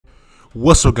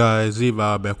What's up, guys?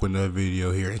 Zeval back with another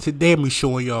video here, and today I'm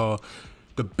showing y'all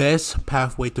the best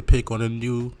pathway to pick on the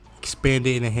new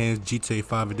expanded and enhanced GTA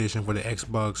 5 edition for the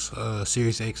Xbox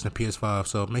Series X and the PS5.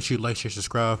 So make sure you like, share,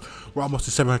 subscribe. We're almost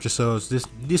to 700 subs.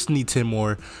 This need 10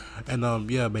 more, and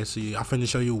yeah, basically I'm finna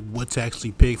show you what to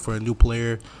actually pick for a new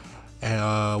player,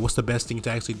 and what's the best thing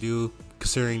to actually do,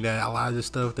 considering that a lot of this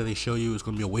stuff that they show you is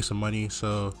gonna be a waste of money.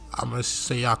 So I'm gonna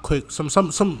say y'all quick some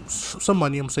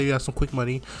money. I'm gonna say y'all some quick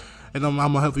money, and I'm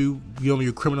gonna help you get on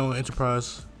your criminal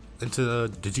enterprise into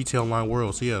the GtaOnline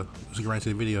world. So yeah, let's get right into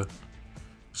the video.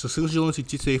 So as soon as you launch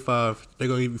GTA 5, they're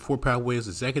gonna give you 4 pathways: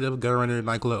 executive, gun runner,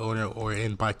 nightclub owner, or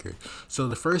in biker. So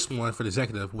the first one for the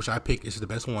executive, which I picked, is the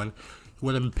best one. You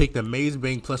want to pick the maze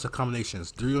bank plus the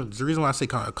combinations. The reason why I say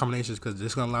combinations is because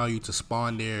it's gonna allow you to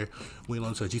spawn there when you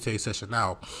launch a GTA session.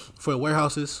 Now, for the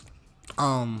warehouses,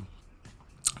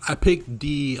 I picked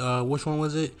the which one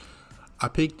was it? I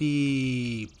picked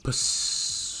the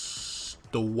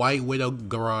White Widow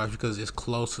garage because it's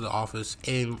close to the office.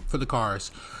 And for the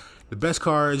cars, the best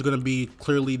car is going to be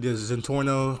clearly the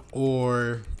Zentorno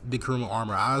or the Kuruma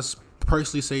Armor. I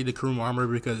personally say the Kuruma Armor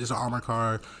because it's an armor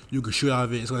car. You can shoot out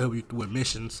of it. It's going to help you with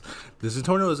missions. The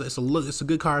Zentorno it's a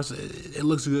good car. It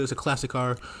looks good. It's a classic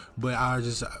car, but I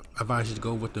just advise you to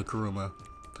go with the Kuruma.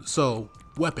 So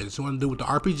weapons, you want to do with the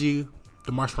RPG,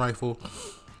 the Martian rifle,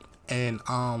 and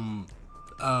the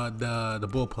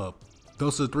bullpup.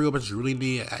 Those are the 3 weapons you really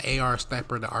need: an AR,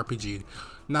 sniper, and the RPG.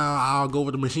 Now I'll go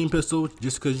with the machine pistol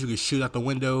just because you can shoot out the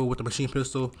window with the machine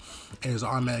pistol, and it's an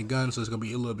automatic gun, so it's gonna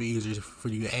be a little bit easier for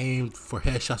you to aim for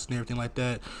headshots and everything like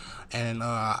that. And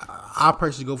I'll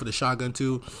personally go for the shotgun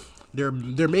too. They're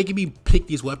making me pick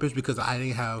these weapons because I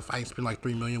didn't spend like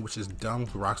 3 million, which is dumb.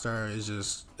 Rockstar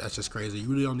is that's just crazy. You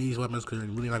really don't need these weapons because you're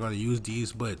really not gonna use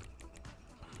these, but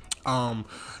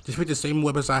just pick the same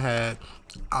weapons I had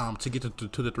to get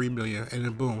to the 3 million, and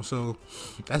then boom. So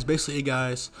that's basically it,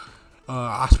 guys.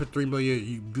 I spent 3 million.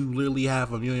 You do literally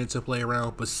have 1 million to play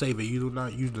around, but save it. You do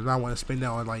not want to spend that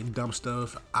on like dumb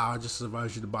stuff. I just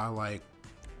advise you to buy like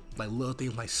little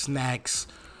things like snacks,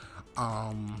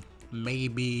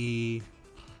 maybe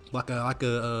like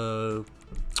a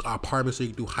apartment so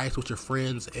you can do heists with your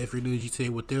friends if you're new to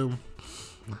GTA with them,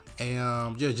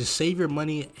 and yeah, just save your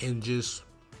money and just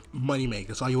money make.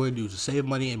 That's all you want to do, just save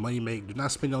money and money make. Do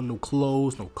not spend on no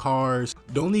clothes, no cars.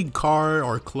 The only car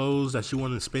or clothes that you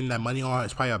want to spend that money on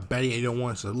is probably a Betty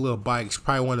 801. It's a little bike. It's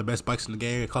probably one of the best bikes in the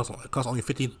game. It costs only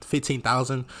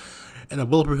 15,000. And a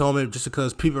bulletproof helmet, just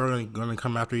because people are gonna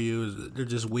come after you. They're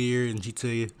just weird in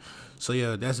GTA. So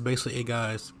yeah, that's basically it,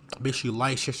 guys. Make sure you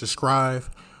like, share, subscribe.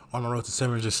 On the road to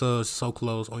 700 subs, so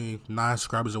close. Only 9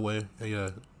 subscribers away. And yeah,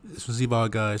 this was Zeval,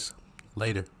 guys.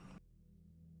 Later.